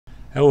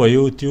Hello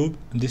YouTube,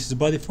 this is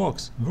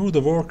Bloodyfox. World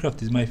of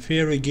Warcraft is my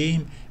favorite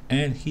game,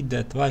 and hit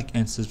that like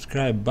and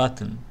subscribe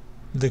button.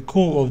 The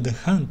call of the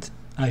hunt,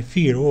 I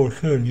fear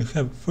overheard. You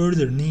have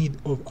further need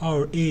of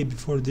our aid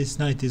before this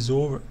night is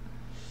over.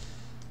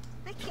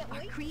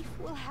 Our grief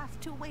will have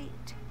to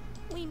wait.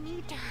 We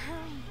need to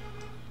hurry.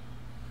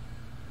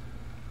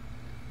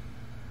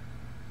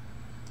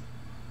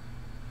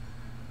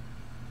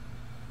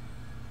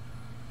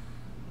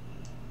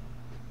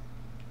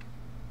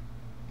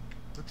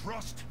 The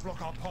Drust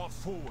block our path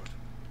forward.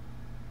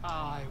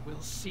 I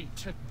will see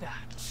to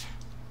that.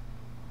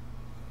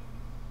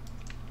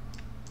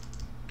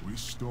 We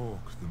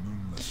stalk the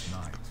moonless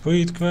night.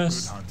 Complete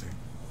quest. Good hunting.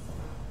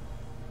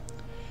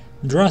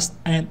 Drust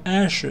and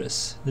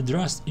Ashes. The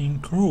Drust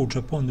encroach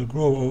upon the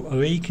Grove of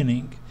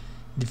Awakening.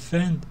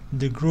 Defend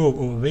the Grove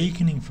of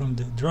Awakening from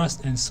the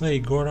Drust and slay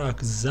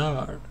Gorak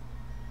Zavar.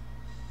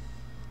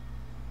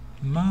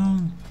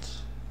 Mount.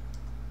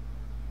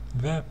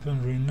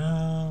 Weapon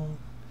renown.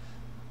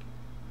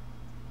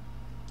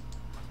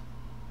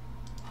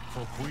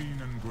 For Queen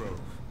and Grove.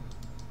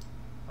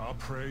 Our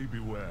prey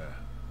beware.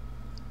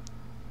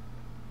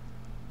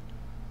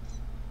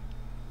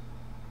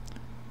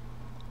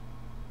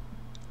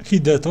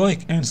 Hit that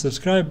like and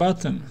subscribe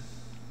button.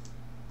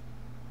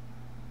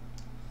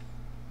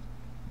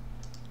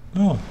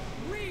 Oh,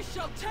 We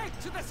shall take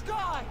to the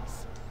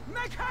skies!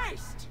 Make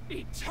haste!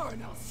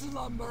 Eternal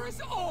slumber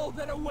is all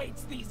that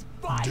awaits these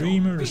vile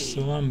Dreamer beings.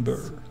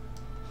 Slumber.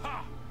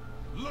 Ha!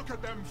 Look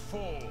at them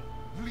fall.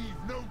 Leave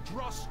no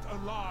Drust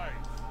alive.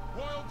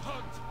 Wild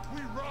hunt,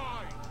 we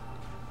ride.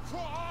 For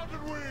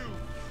Ardenweald!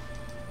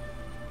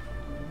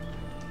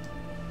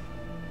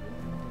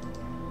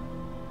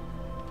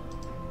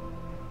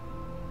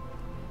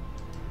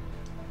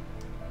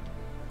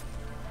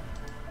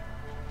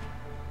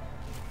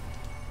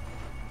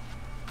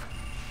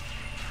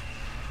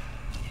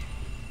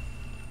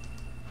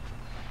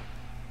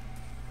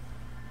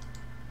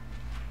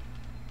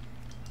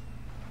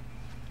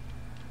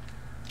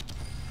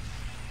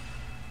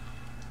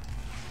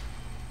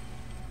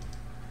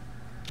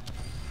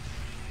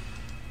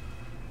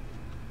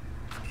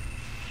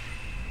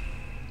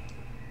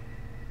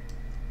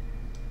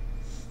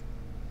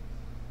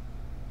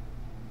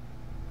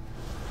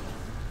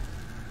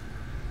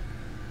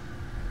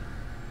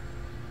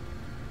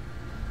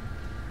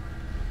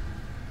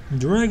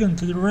 Dragon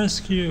to the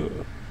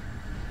rescue.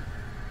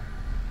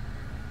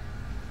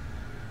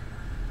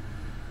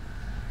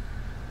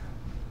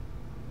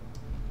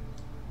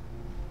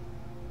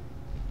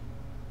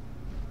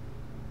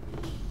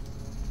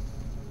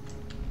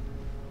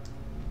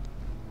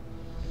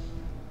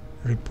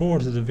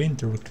 Report to the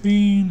Winter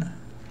Queen.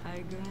 I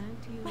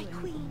grant you My an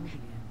queen,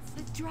 audience.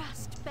 the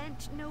Drust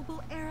bent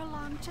noble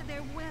Erlon to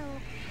their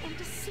will and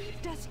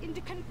deceived us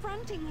into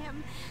confronting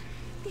him.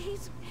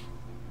 He's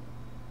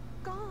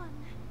gone.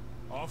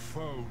 Our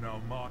foe now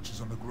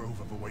marches on the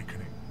Grove of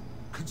Awakening,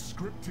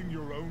 conscripting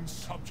your own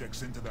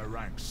subjects into their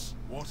ranks.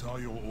 What are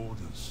your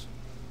orders?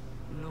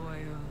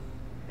 Loyal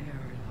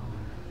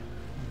Erlon.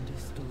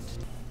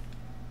 Understood.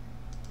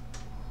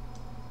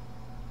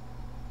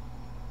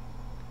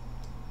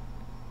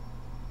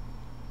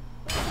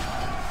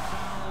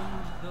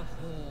 Sound the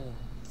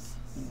horns.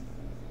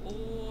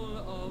 All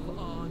of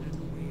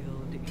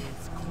Ardenweald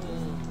is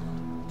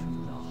called to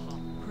the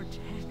hub.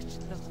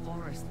 Protect the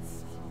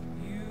forests.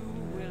 You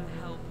will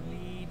help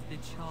lead the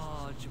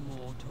charge,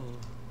 mortal.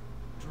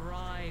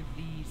 Drive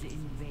these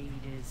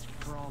invaders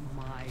from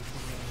my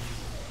grave.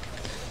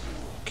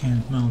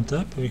 Can't mount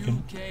up, we can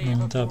You gave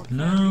mount of up your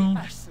now.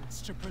 very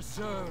essence to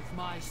preserve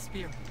my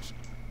spirit.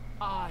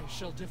 I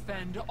shall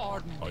defend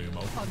Arden I am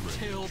out of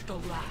until the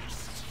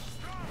last.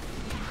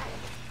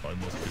 I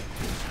must get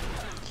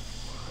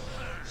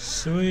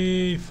close.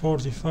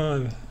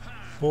 345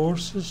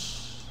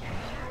 forces.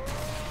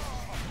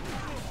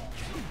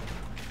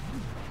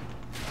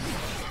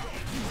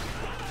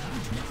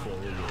 Too far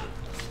away.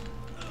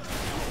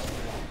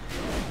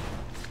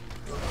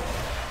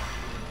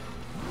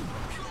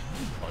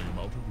 I am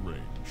out of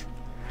range.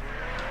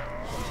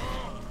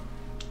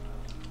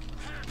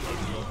 I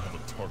do not have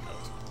a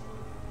target.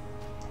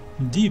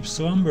 Deep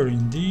slumber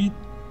indeed.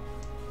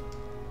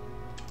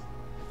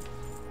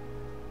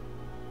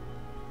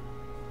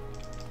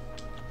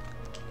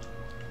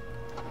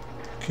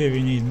 Okay,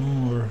 we need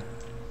more.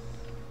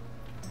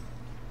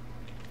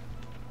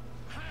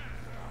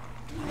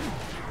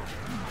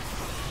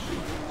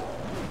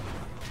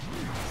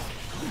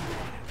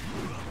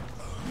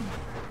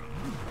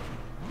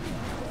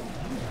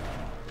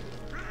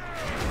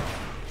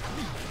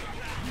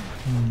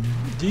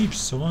 Deep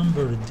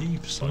slumber,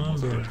 deep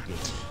slumber.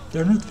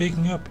 They're not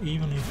waking up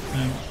even if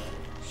I'm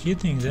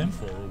hitting them.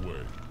 Far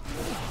away.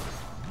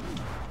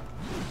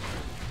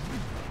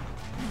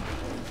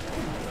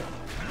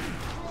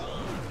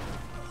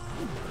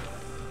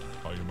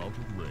 I am out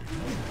of range.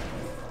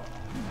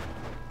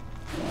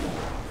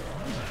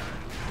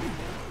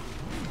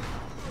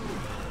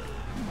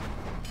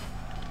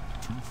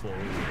 Too far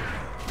away.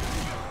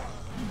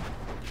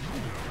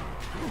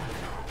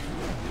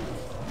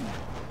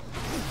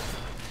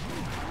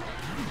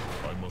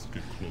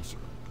 closer.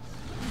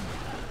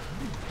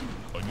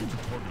 I need to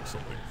target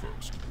something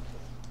first.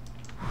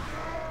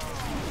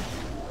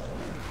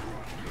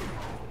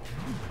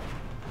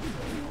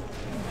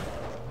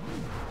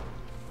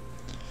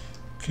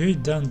 Okay,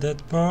 done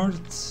that part.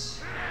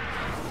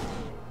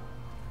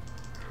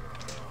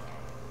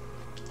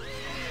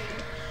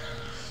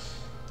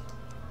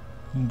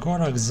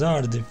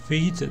 Gorakzar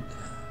defeated.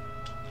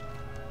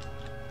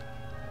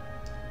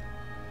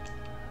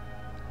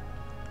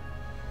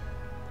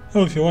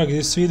 Oh, if you like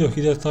this video,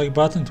 hit that like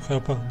button to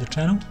help out the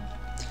channel.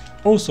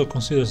 Also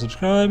consider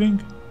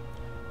subscribing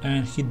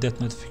and hit that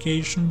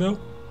notification bell.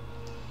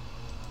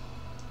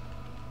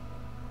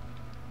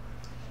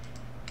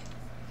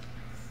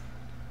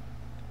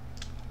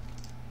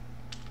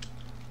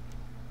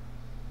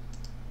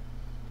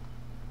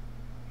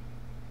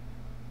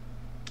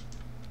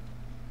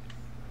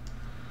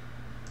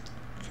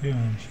 Okay,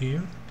 I'm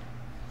here.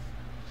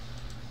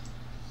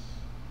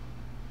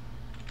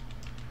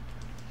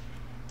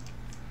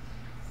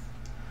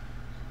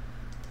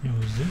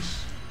 Use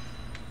this.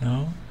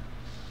 No.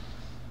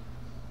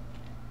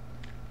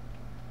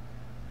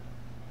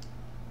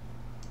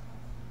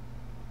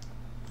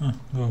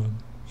 Go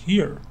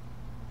here.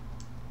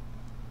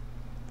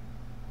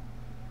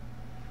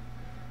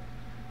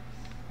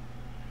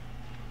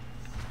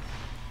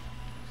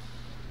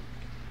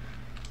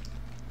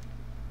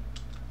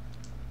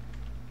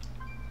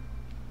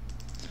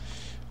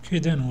 Okay,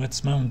 then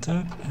let's mount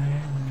up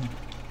and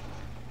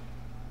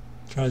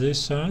try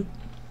this side.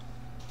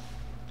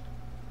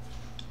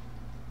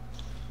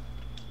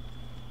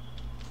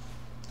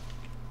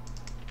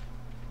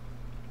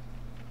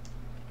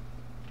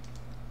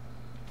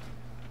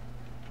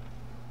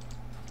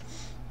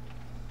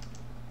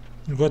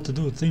 You got to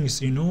do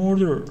things in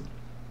order.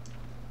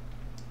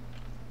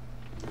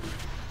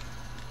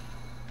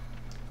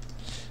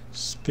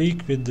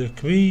 Speak with the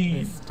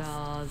queen. The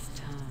stars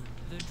turn.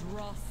 The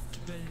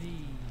Drust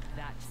believe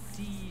that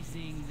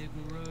seizing the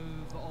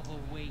Grove of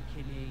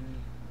Awakening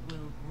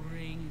will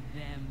bring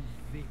them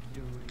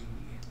victory.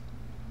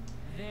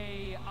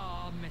 They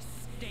are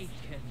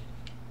mistaken.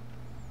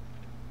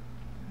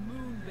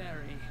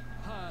 Moonberry,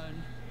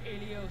 Hearn,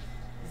 Ilios,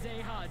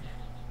 Zehad,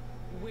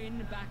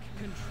 win back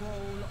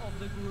control of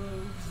the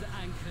Grove's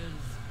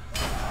anchors.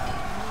 Through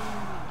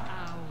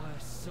our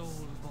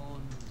soul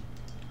bond,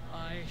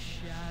 I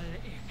shall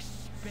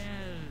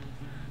expel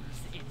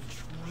these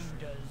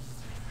intruders.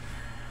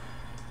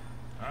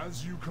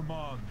 As you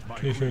command, my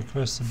Okay, queen.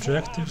 request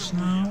objectives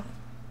now.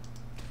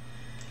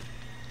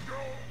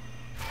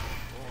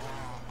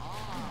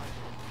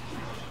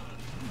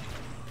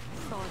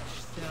 Such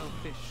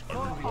selfish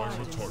Acquire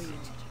greed, a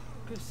target.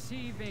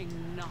 perceiving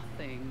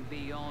nothing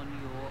beyond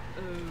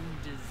your own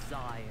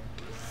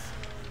desires.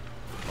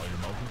 I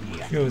am out of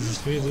range. Okay, let's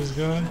defeat this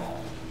guy.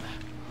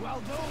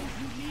 While those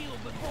who kneel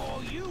before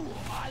you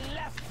are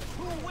left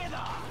to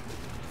wither.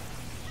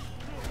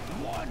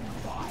 One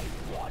by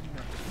one,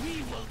 we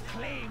will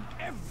claim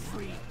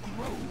every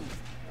grove,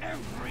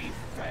 every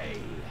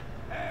fey,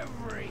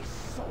 every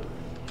soul.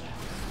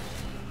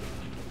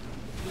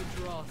 The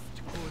Drust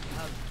could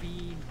have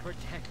been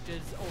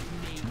protectors of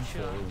Too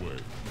nature, far away.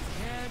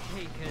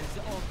 caretakers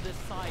of the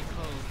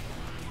cycle.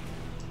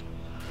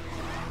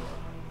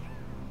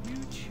 You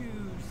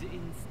choose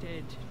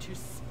instead to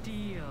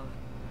steal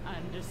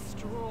and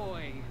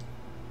destroy.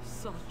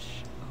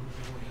 Such a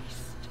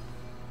waste.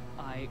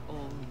 I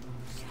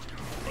almost...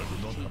 I do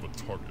not have a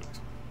target.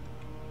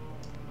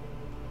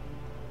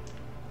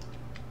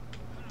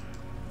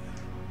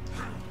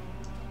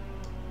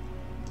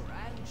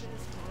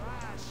 Branches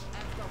crash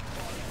at the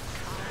forest.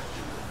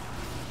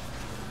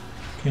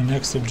 Okay,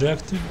 next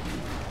objective.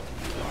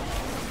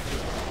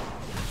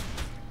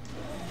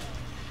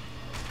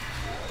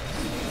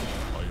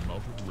 I am out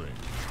of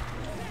range.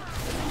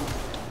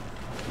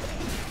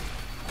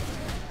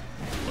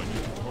 I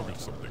need to target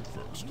something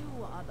first. You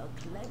are the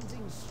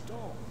cleansing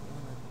storm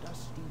on a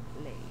dusty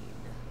plain.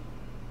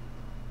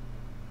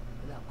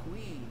 The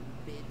queen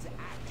bids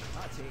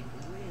axe-cutting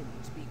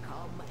winds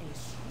become a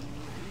sweet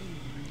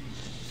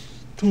breeze.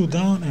 2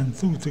 down and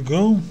 2 to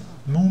go.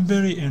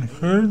 Moonberry and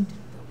Hearn. The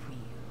field.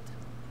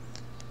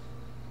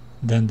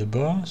 Then the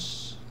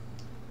boss.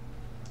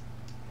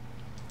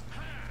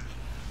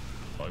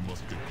 I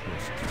must get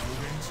closer.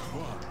 Against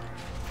what?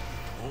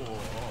 All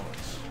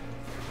odds.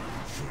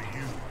 For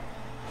you.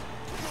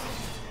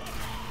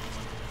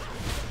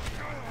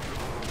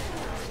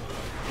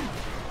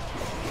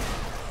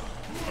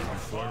 I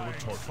require a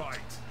target.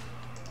 Fight.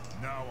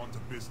 Now on to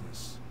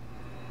business.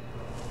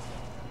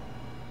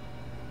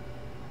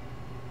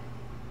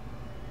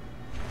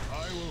 I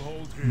will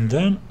hold here. And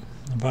then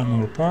one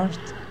more part.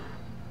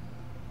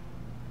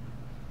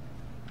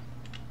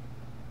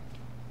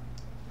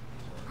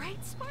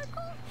 Right,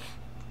 Sparkle?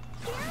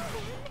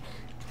 Gavin?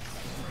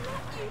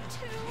 Not you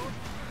too.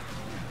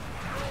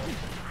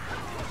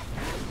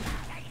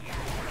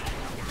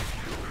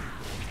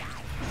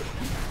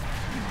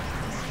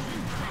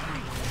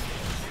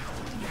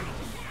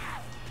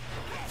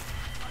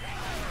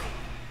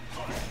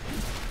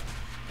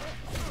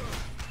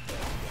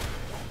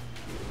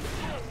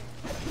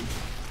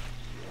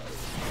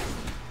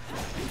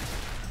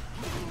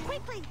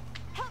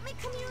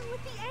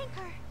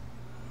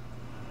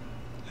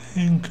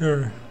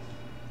 Anchor.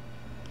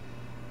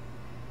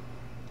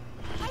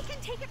 I can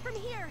take it from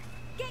here.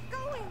 Get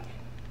going.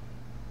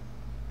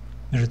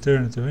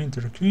 Return to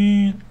Winter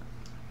Queen.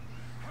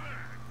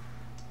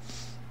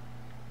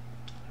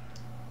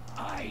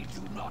 I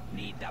do not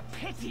need the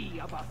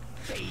pity of a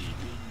fading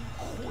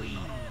queen.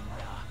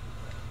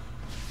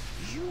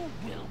 You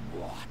will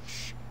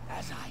watch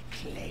as I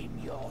claim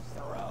your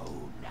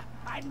throne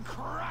and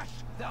crush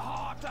the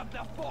heart of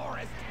the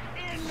forest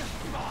in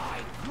my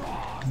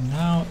grasp.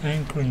 Now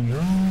anchoring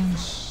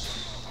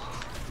runes.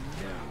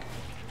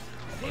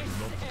 This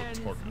ends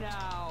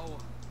now.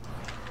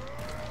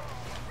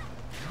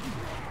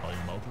 I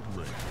am out of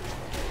range.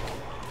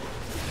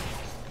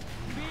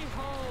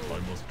 Behold,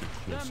 I must get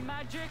the closer.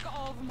 magic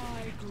of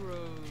my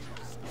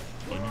groves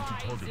I need to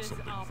target rises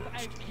something up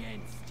first.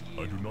 against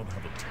you. I do not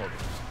have a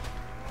target.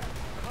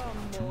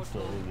 Come, Too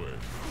mortal. far away.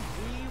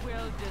 We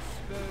will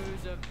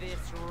dispose of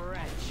this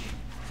wretch.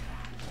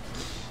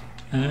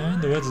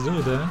 And let's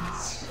do that.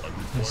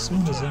 As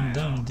soon as I'm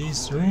done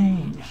these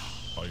rooms.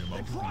 I am out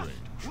of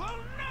range. Will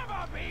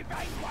never be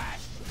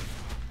vanquished.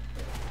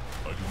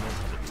 I do not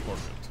have a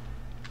target.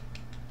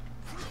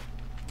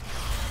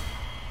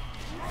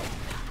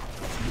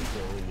 Too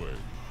far away.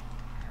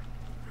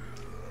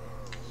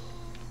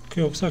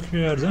 Okay, looks like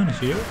we are done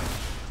here.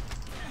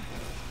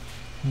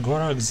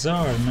 Gorak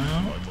Zar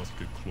now. I must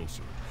get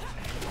closer.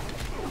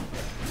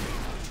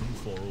 Too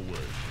far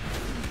away.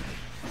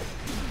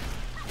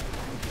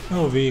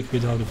 Oh, weak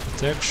without the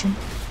protection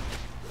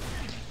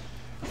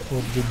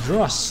of the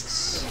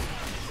Drusts.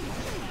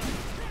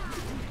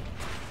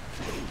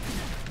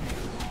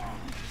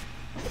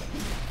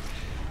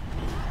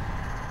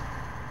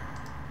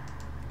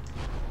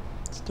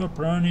 Stop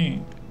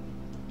running.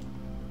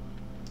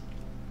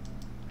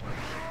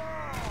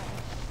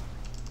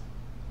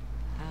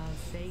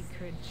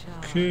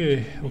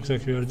 Okay, looks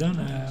like we are done.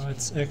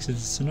 Let's exit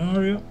the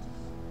scenario.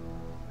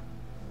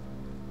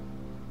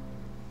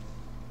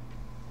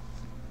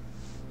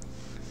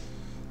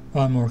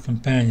 One more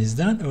campaign is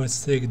done.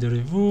 Let's take the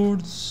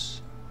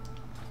rewards.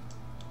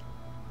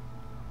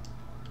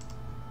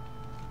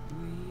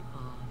 We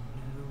are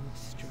no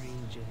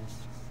strangers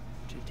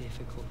to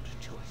difficult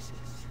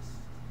choices.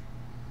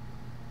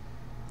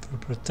 For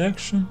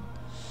protection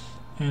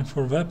and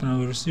for weapon I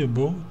will receive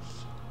both.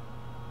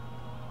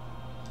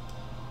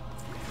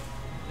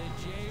 The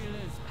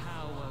jailer's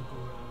power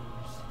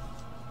grows,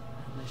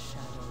 and the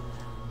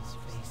Shadowlands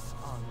face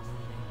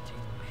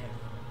unrelenting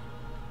peril.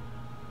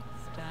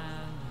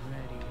 Stand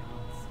ready,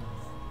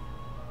 Huntsman.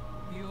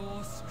 Your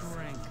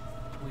strength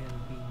will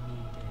be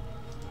needed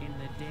in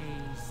the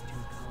days to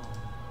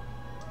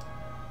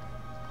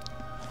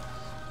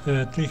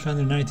come.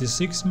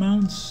 396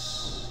 mounts.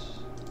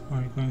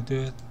 Are you going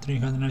to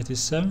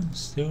 397?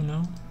 Still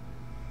no.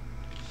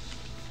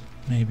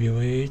 Maybe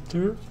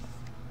later.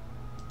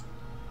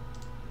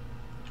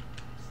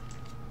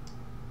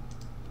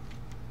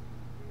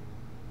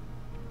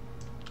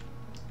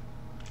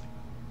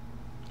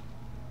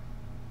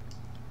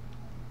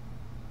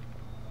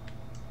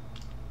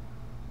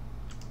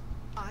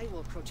 I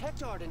will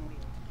protect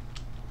Ardenweald.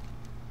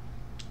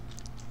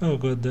 Oh,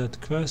 got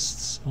that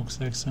quest. Looks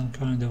like some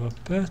kind of a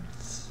pet.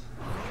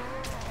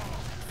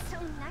 So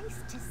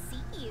nice to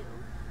see you.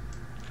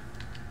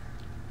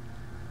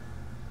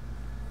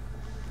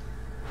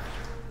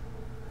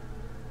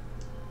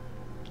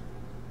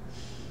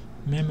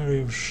 Memory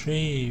of Your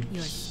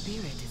shapes.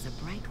 spirit is a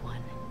bright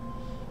one.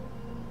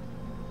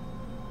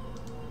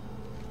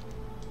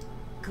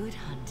 Good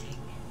hunting.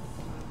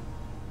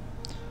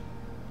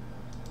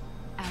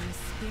 Our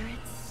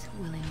spirits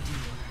will endure.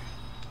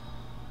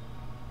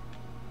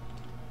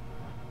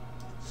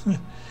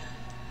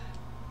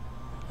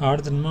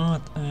 Arden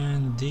Moth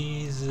and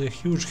these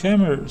huge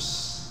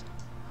hammers.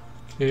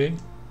 Okay.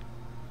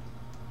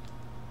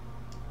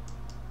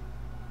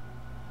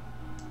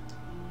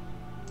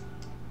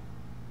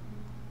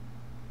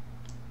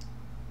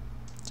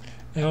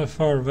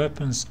 LFR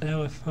weapons,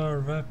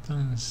 LFR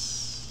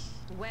weapons.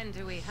 When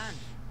do we hunt?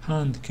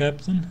 Hunt,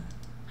 Captain.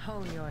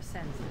 Hone your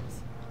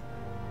senses.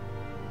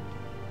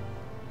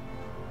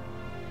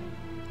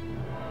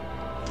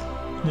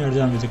 We are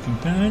done with the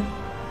campaign.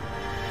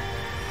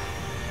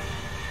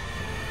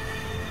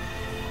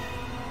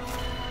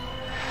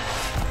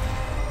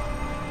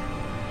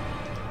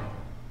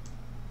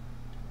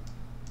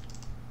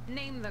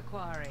 Name the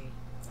quarry.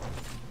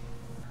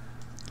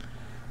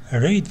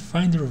 Raid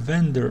Finder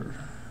Vendor.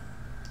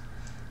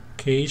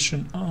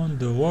 Location on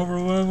the lower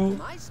level.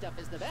 My stuff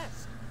is the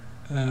best.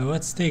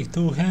 Let's take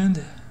two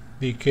hand.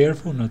 Be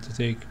careful not to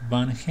take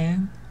one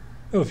hand.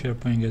 Oh, if you're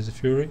playing as a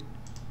Fury.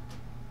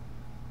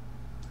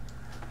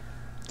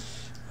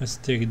 Let's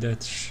take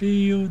that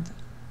shield.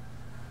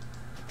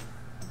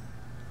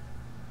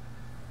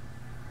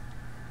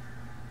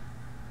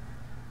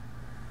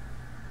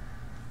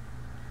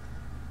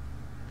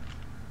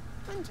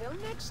 Until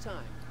next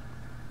time.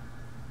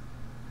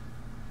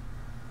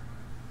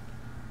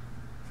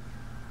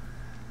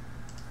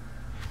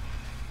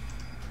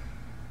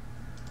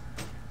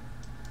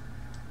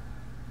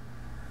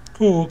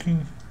 Cool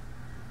looking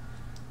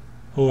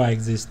like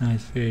this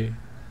nice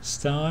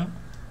style.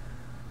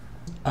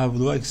 I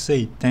would like to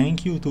say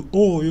thank you to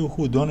all of you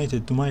who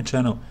donated to my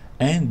channel,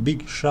 and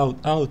big shout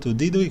out to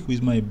Diddly, who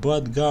is my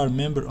Bloodguard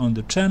member on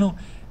the channel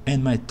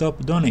and my top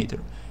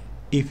donator.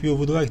 If you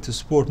would like to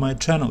support my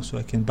channel so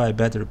I can buy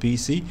better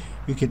PC,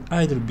 you can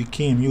either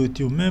become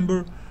YouTube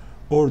member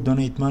or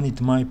donate money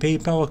to my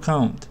PayPal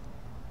account.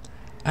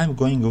 I'm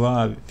going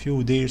live a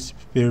few days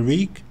per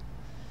week.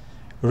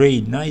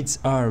 Raid nights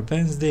are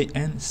Wednesday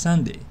and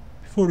Sunday.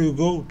 Before you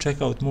go,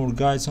 check out more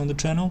guides on the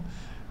channel.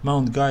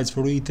 Mount guides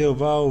for retail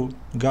WoW,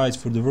 guides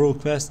for the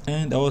World Quest,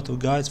 and a lot of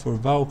guides for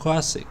WoW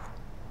Classic.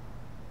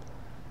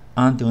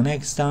 Until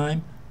next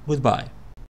time, goodbye.